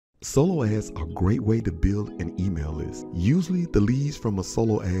Solo ads are a great way to build an email list. Usually the leads from a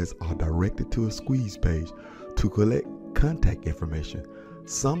solo ads are directed to a squeeze page to collect contact information.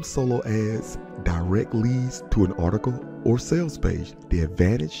 Some solo ads direct leads to an article or sales page. The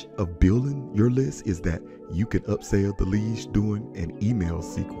advantage of building your list is that you can upsell the leads during an email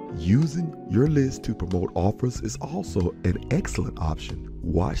sequence. Using your list to promote offers is also an excellent option.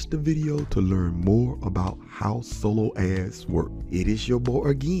 Watch the video to learn more about how solo ads work. It is your boy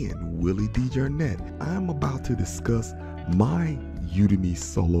again, Willie D. Jarnett. I'm about to discuss my Udimi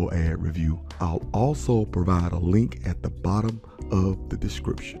solo ad review. I'll also provide a link at the bottom of the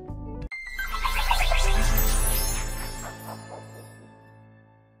description.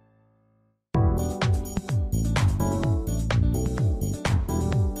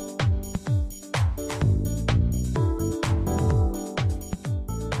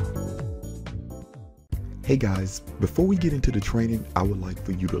 Hey guys, before we get into the training, I would like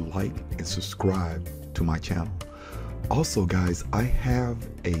for you to like and subscribe to my channel. Also guys, I have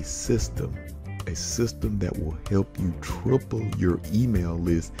a system that will help you triple your email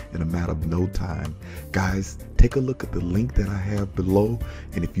list in a matter of no time. Guys, take a look at the link that I have below,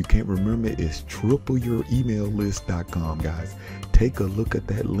 and if you can't remember it, it's tripleyouremaillist.com. guys, take a look at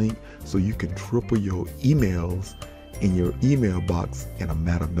that link so you can triple your emails in your email box in a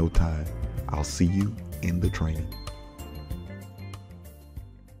matter of no time. I'll see you in the training.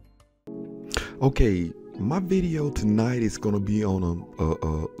 Okay, my video tonight is going to be on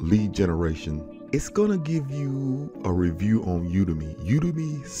a lead generation. It's going to give you a review on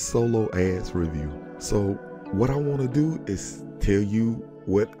Udimi solo ads review. So what I want to do is tell you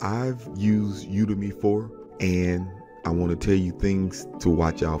what I've used Udimi for, and I want to tell you things to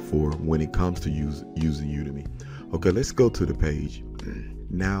watch out for when it comes to using Udimi. Okay, let's go to the page.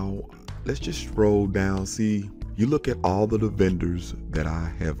 Now, let's just scroll down. See, you look at all of the vendors that I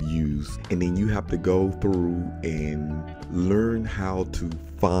have used, and then you have to go through and learn how to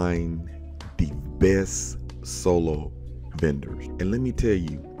find the best solo vendors. And let me tell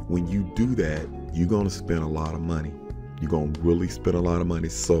you, when you do that, you're going to spend a lot of money. You're going to really spend a lot of money.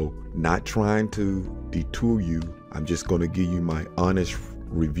 So, not trying to detour you, I'm just going to give you my honest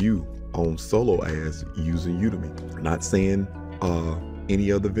review on solo ads using Udimi. I'm not saying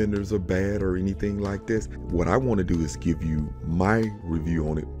any other vendors are bad or anything like this. What I want to do is give you my review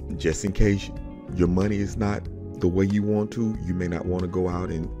on it, just in case your money is not the way you want to. You may not want to go out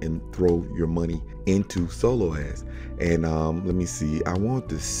and throw your money into solo ads. And let me see, I want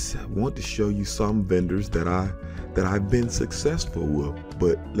to show you some vendors that I've been successful with.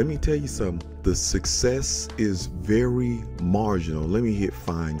 But let me tell you something, the success is very marginal. Let me hit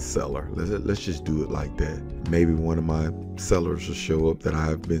find seller. Let's just do it like that. Maybe one of my sellers will show up that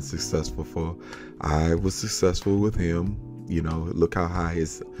I've been successful for. I was successful with him. You know, look how high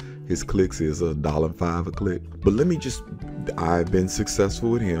his clicks is, $1.05 a click. But I've been successful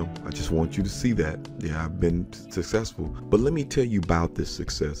with him. I just want you to see that. Yeah, I've been successful. But let me tell you about this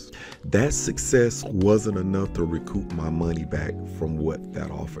success. That success wasn't enough to recoup my money back from what that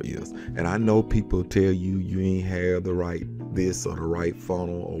offer is. And I know people tell you ain't have the right this or the right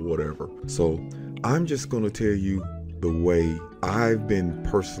funnel or whatever. So I'm just going to tell you the way I've been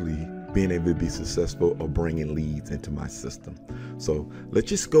personally being able to be successful or bringing leads into my system. So let's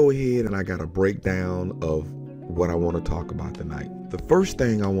just go ahead, and I got a breakdown of what I want to talk about tonight. The first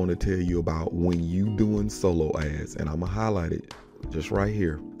thing I want to tell you about when you doing solo ads, and I'm gonna highlight it just right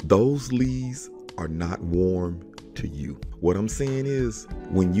here, those leads are not warm to you. What I'm saying is,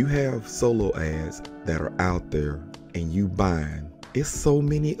 when you have solo ads that are out there and you buying, it's so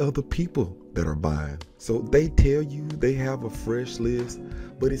many other people that are buying. So they tell you they have a fresh list,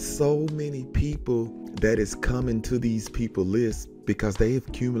 but it's so many people that is coming to these people lists because they have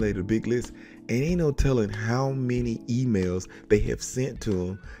accumulated a big list, and ain't no telling how many emails they have sent to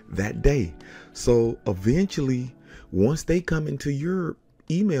them that day. So eventually, once they come into your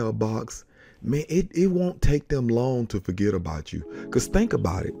email box, man, it won't take them long to forget about you. Because think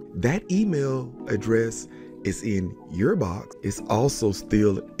about it, that email address is in your box. It's also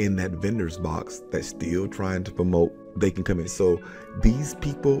still in that vendor's box that's still trying to promote they can come in. So these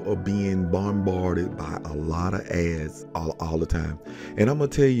people are being bombarded by a lot of ads all the time. And I'm gonna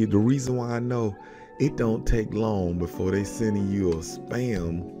tell you the reason why I know it don't take long before they sending you a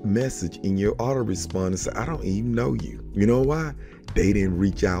spam message in your autoresponder and say, I don't even know you. You know why? They didn't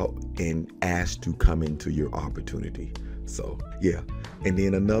reach out and ask to come into your opportunity. So yeah. And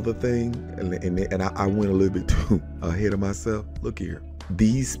then another thing, and I went a little bit too ahead of myself. Look here,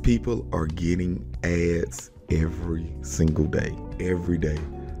 these people are getting ads every single day, every day.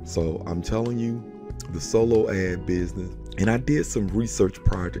 So I'm telling you, the solo ad business And I did some research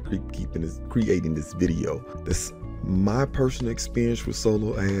prior to creating this video. This my personal experience with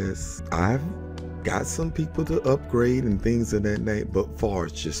solo ads. I've got some people to upgrade and things of that nature, but far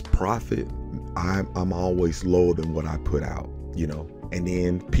as just profit, I'm always lower than what I put out, you know. And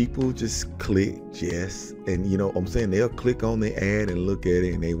then people just click yes, and you know what I'm saying, they'll click on the ad and look at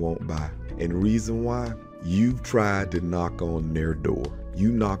it and they won't buy. And the reason why, you've tried to knock on their door.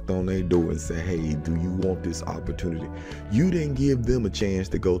 You knocked on their door and said, hey, do you want this opportunity? You didn't give them a chance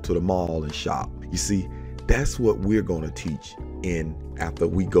to go to the mall and shop. You see, that's what we're going to teach in after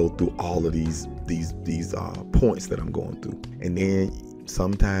we go through all of these points that I'm going through. And then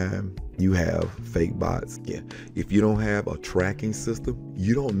sometime you have fake bots. Yeah, if you don't have a tracking system,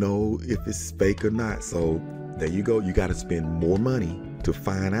 you don't know if it's fake or not. So there you go. You got to spend more money to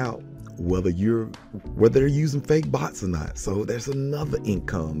find out whether they're using fake bots or not. So there's another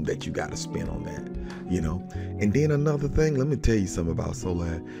income that you got to spend on that, you know. And then another thing, let me tell you something about solo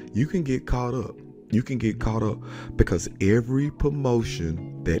ad. You can get caught up. You can get caught up because every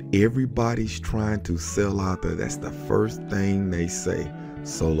promotion that everybody's trying to sell out there, that's the first thing they say,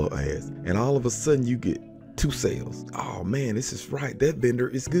 solo ads. And all of a sudden you get 2 sales. Oh man, this is right. That vendor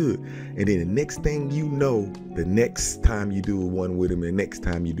is good. And then the next thing you know, the next time you do one with them, the next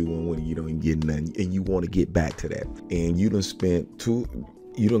time you do one with them, you don't even get nothing. And you want to get back to that. And you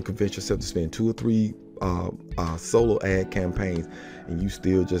done convince yourself to spend 2 or 3 solo ad campaigns, and you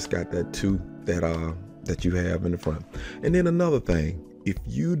still just got that 2 that you have in the front. And then another thing, if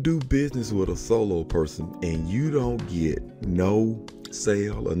you do business with a solo person and you don't get no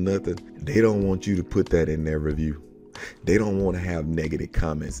sale or nothing, they don't want you to put that in their review. They don't want to have negative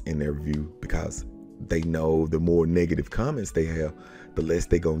comments in their review because they know the more negative comments they have, the less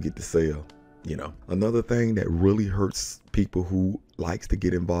they're gonna get the sale. You know, another thing that really hurts people who likes to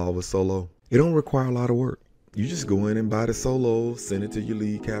get involved with solo, it don't require a lot of work. You just go in and buy the solo, send it to your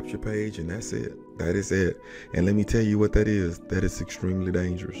lead capture page, and that's it. That is it. And let me tell you what that is. That is extremely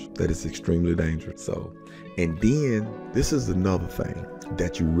dangerous. That is extremely dangerous. So, and then this is another thing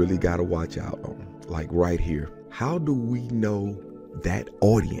that you really got to watch out on. Like right here. How do we know that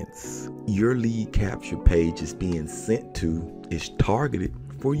audience your lead capture page is being sent to is targeted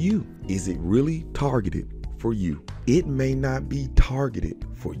for you? Is it really targeted for you? It may not be targeted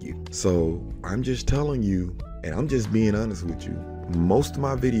for you. So I'm just telling you, and I'm just being honest with you, most of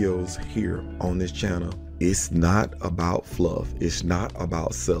my videos here on this channel, it's not about fluff. It's not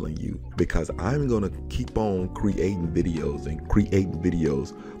about selling you, because I'm going to keep on creating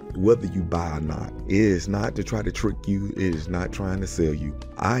videos whether you buy or not. It is not to try to trick you. It is not trying to sell you.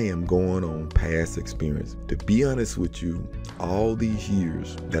 I am going on past experience. To be honest with you, all these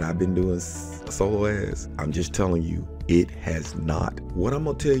years that I've been doing solo ads, I'm just telling you, it has not. What I'm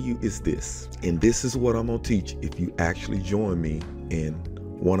going to tell you is this, and this is what I'm going to teach if you actually join me in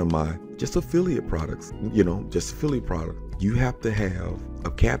one of my just affiliate products, you know, just affiliate product. You have to have a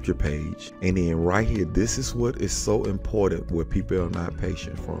capture page, and then right here, this is what is so important where people are not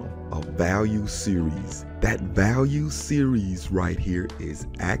patient from. A value series. That value series right here is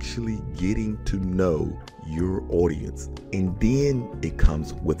actually getting to know your audience, and then it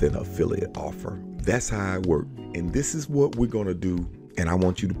comes with an affiliate offer. That's how it works. And this is what we're going to do, and I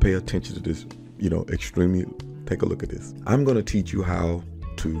want you to pay attention to this, you know, extremely. Take a look at this. I'm going to teach you how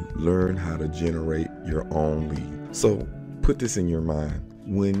to learn how to generate your own lead. So put this in your mind.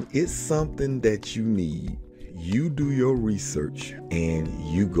 When it's something that you need, you do your research and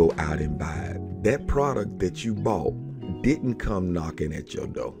you go out and buy it. That product that you bought didn't come knocking at your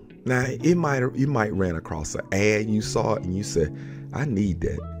door. Now, you might ran across an ad, you saw it and you said, I need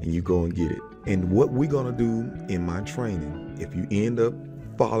that, and you go and get it. And what we're going to do in my training, if you end up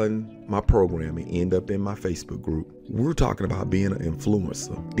following my program and end up in my Facebook group, we're talking about being an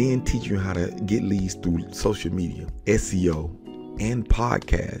influencer, then teach you how to get leads through social media, SEO, and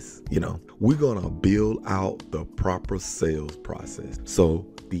podcasts. You know, we're going to build out the proper sales process. So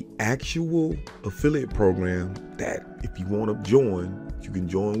the actual affiliate program that if you want to join, you can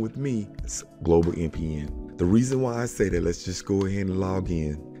join with me, it's Global NPN. The reason why I say that, let's just go ahead and log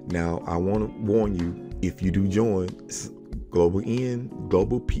in. Now, I want to warn you, if you do join, Global NPN,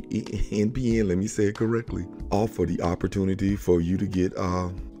 let me say it correctly, offer the opportunity for you to get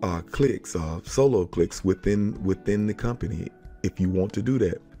clicks, solo clicks within the company if you want to do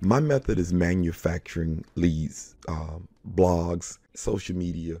that. My method is manufacturing leads, blogs, social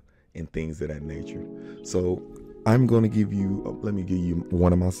media, and things of that nature. So I'm going to give you, let me give you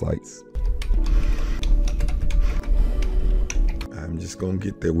one of my sites. I'm just going to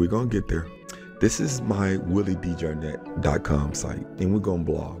get there. We're going to get there. This is my williedjarnett.com site, and we're gonna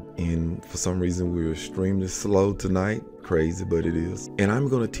blog. And for some reason we're extremely slow tonight. Crazy, but it is. And I'm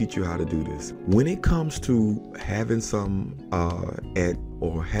gonna teach you how to do this. When it comes to having some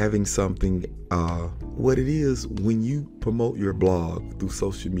having something, what it is when you promote your blog through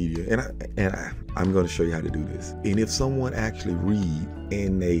social media, I'm going to show you how to do this. And if someone actually read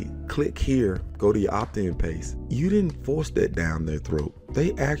and they click here, go to your opt-in page, you didn't force that down their throat.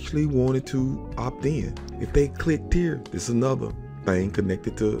 They actually wanted to opt in. If they clicked here, this is another thing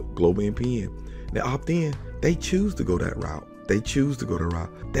connected to Global NPN. They opt in, they choose to go that route.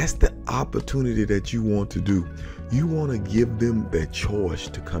 That's the opportunity that you want to do. You want to give them that choice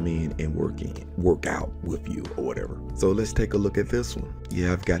to come in and work out with you or whatever. So let's take a look at this one.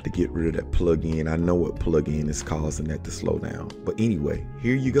 Yeah, I've got to get rid of that plugin. I know what plugin is causing that to slow down. But anyway,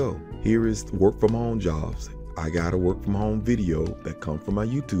 here you go. Here is work from home jobs. I got a work from home video that comes from my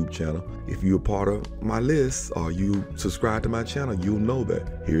YouTube channel. If you're a part of my list or you subscribe to my channel, you'll know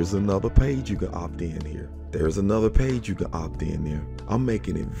that. Here's another page you can opt in here. There's another page you can opt in there. I'm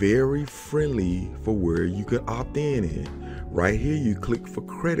making it very friendly for where you can opt in. Right here, you click for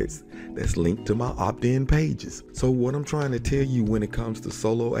credits. That's linked to my opt-in pages. So what I'm trying to tell you when it comes to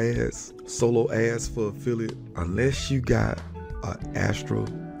solo ads for affiliate, unless you got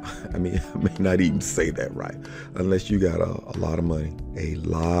I may not even say that right. Unless you got a lot of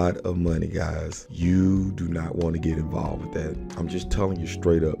money, guys, you do not want to get involved with that. I'm just telling you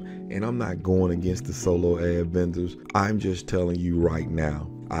straight up. And I'm not going against the solo ad vendors. I'm just telling you right now,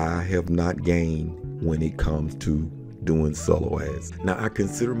 I have not gained when it comes to doing solo ads. Now, I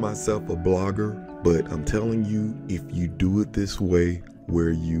consider myself a blogger, but I'm telling you, if you do it this way,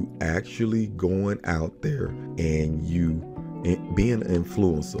 where you actually going out there and you being an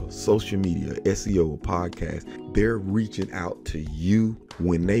influencer, social media, SEO, podcast, they're reaching out to you.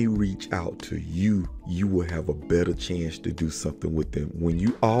 When they reach out to you, you will have a better chance to do something with them. When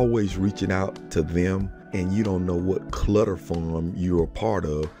you always reaching out to them and you don't know what clutter farm you're a part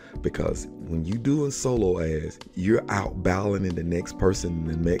of, because when you doing solo ads, you're out battling the next person,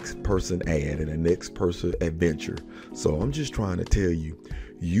 the next person ad, and the next person adventure. So I'm just trying to tell you,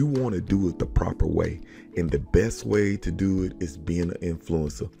 you want to do it the proper way. And the best way to do it is being an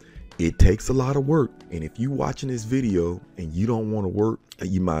influencer. It takes a lot of work. And if you watching this video and you don't want to work,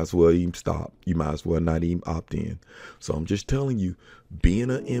 you might as well even stop. You might as well not even opt in. So I'm just telling you, being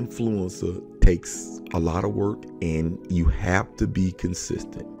an influencer takes a lot of work and you have to be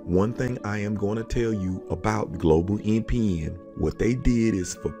consistent. One thing I am going to tell you about Global NPN, what they did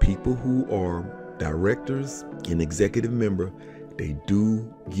is for people who are directors and executive member, they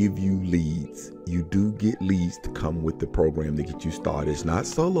do give you leads. You do get leads to come with the program to get you started. It's not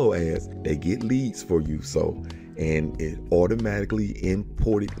solo ads. They get leads for you. So, and it automatically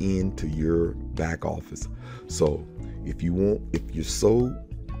imported into your back office. So if you're so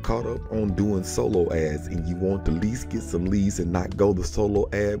caught up on doing solo ads and you want to at least get some leads and not go the solo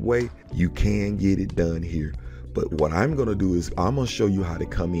ad way, you can get it done here. But what I'm going to do is I'm going to show you how to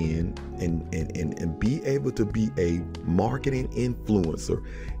come in and be able to be a marketing influencer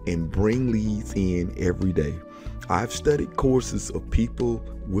and bring leads in every day. I've studied courses of people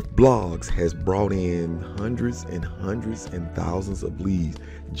with blogs has brought in hundreds and thousands of leads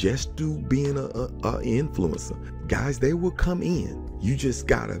just through being a influencer. Guys, they will come in. You just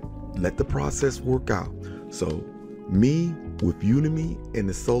got to let the process work out. So me with Udimi and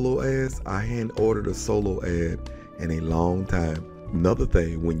the solo ads, I hand ordered a solo ad in a long time. Another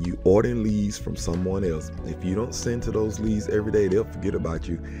thing, when you order leads from someone else, if you don't send to those leads every day, they'll forget about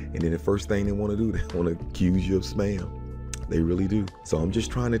you. And then the first thing they want to do, they want to accuse you of spam. They really do. So I'm just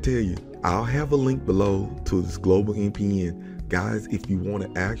trying to tell you, I'll have a link below to this Global NPN. Guys, if you want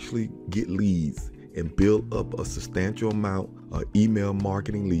to actually get leads and build up a substantial amount of email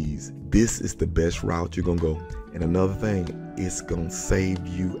marketing leads, this is the best route you're going to go. And another thing, it's going to save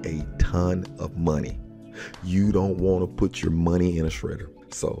you a ton of money. You don't want to put your money in a shredder.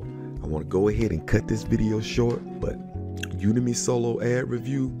 So I want to go ahead and cut this video short, but Udimi solo ad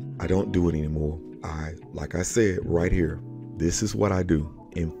review, I don't do it anymore. Like I said right here, this is what I do.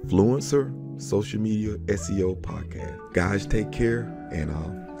 Influencer, social media, SEO, podcast. Guys, take care, and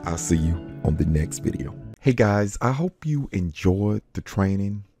I'll see you on the next video. Hey guys, I hope you enjoyed the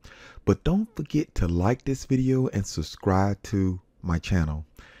training, but don't forget to like this video and subscribe to my channel.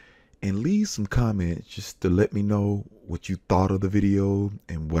 And leave some comments just to let me know what you thought of the video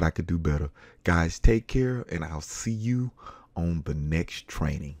and what I could do better. Guys, take care, and I'll see you on the next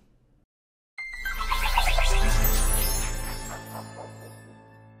training.